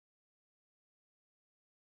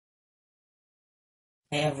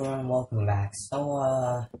Hey everyone, welcome back.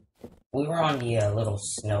 We were on the little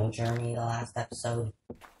snow journey the last episode,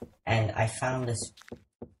 and I found this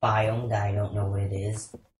biome that I don't know what it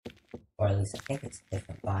is, or at least I think it's a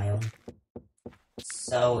different biome.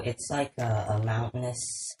 So it's like a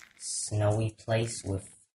mountainous, snowy place with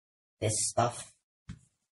this stuff.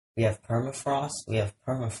 We have permafrost,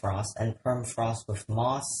 and permafrost with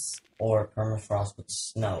moss, or permafrost with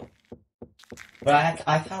snow. But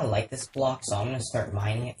I kind of like this block, so I'm going to start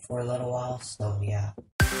mining it for a little while, so yeah.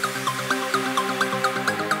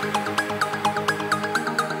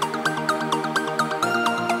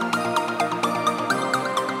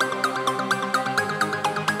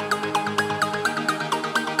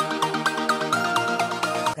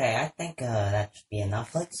 Okay, I think that should be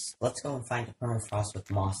enough. Let's go and find a permafrost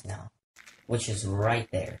with moss now, which is right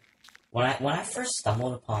there. When I first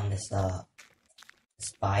stumbled upon this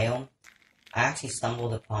biome, I actually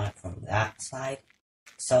stumbled upon it from that side,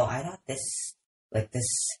 so I thought this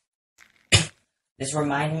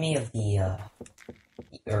reminded me of the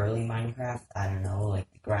early Minecraft. I don't know,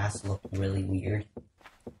 like the grass looked really weird,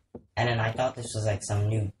 and then I thought this was like some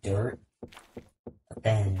new dirt, but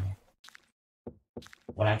then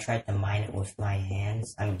when I tried to mine it with my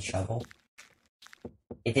hands, shovel,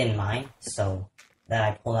 it didn't mine, so then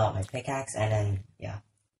I pulled out my pickaxe, and then, yeah.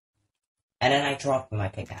 And then I dropped my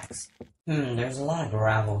pickaxe. There's a lot of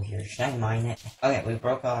gravel here. Should I mine it? Okay, we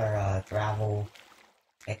broke our gravel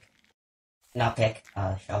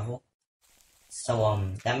shovel. So,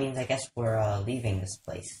 that means I guess we're leaving this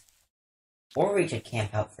place. Or we could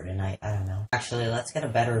camp out for tonight, I don't know. Actually, let's get a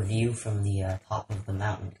better view from the top of the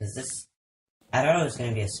mountain, because I thought it was going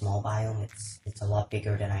to be a small biome. It's a lot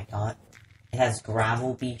bigger than I thought. It has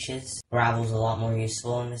gravel beaches. Gravel's a lot more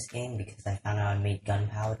useful in this game, because I found out I made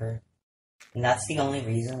gunpowder. And that's the only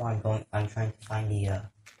reason why I'm trying to find the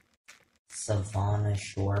Savanna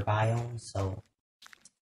shore biome, so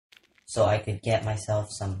I could get myself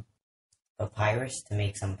some papyrus to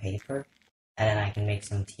make some paper, and then I can make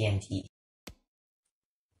some TNT.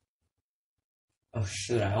 Oh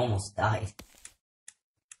shoot, I almost died.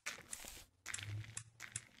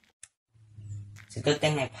 It's a good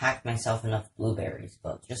thing I packed myself enough blueberries,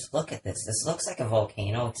 but just look at this. This looks like a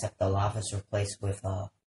volcano, except the lava's replaced with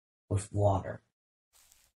water.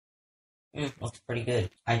 Looks pretty good.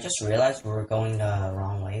 I just realized we were going the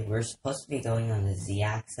wrong way. We're supposed to be going on the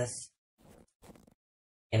z-axis.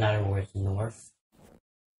 In other words, north.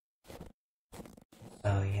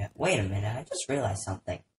 So yeah. Wait a minute, I just realized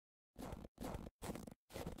something.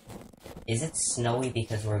 Is it snowy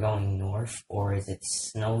because we're going north, or is it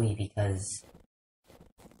snowy because...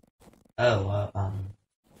 we'll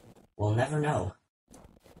never know.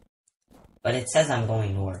 But it says I'm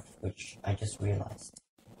going north, which I just realized.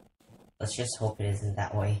 Let's just hope it isn't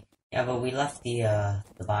that way. Yeah, but we left the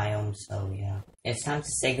biome, so yeah. It's time to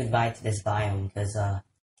say goodbye to this biome, because,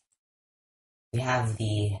 we have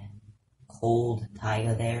the cold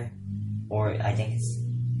taiga there, or I think it's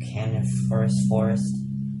coniferous forest.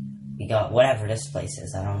 We got whatever this place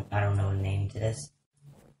is, I don't know the name to this.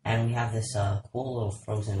 And we have this, cool little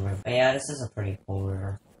frozen river. But yeah, this is a pretty cool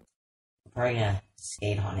river. I'm probably gonna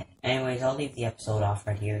skate on it. Anyways, I'll leave the episode off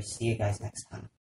right here. See you guys next time.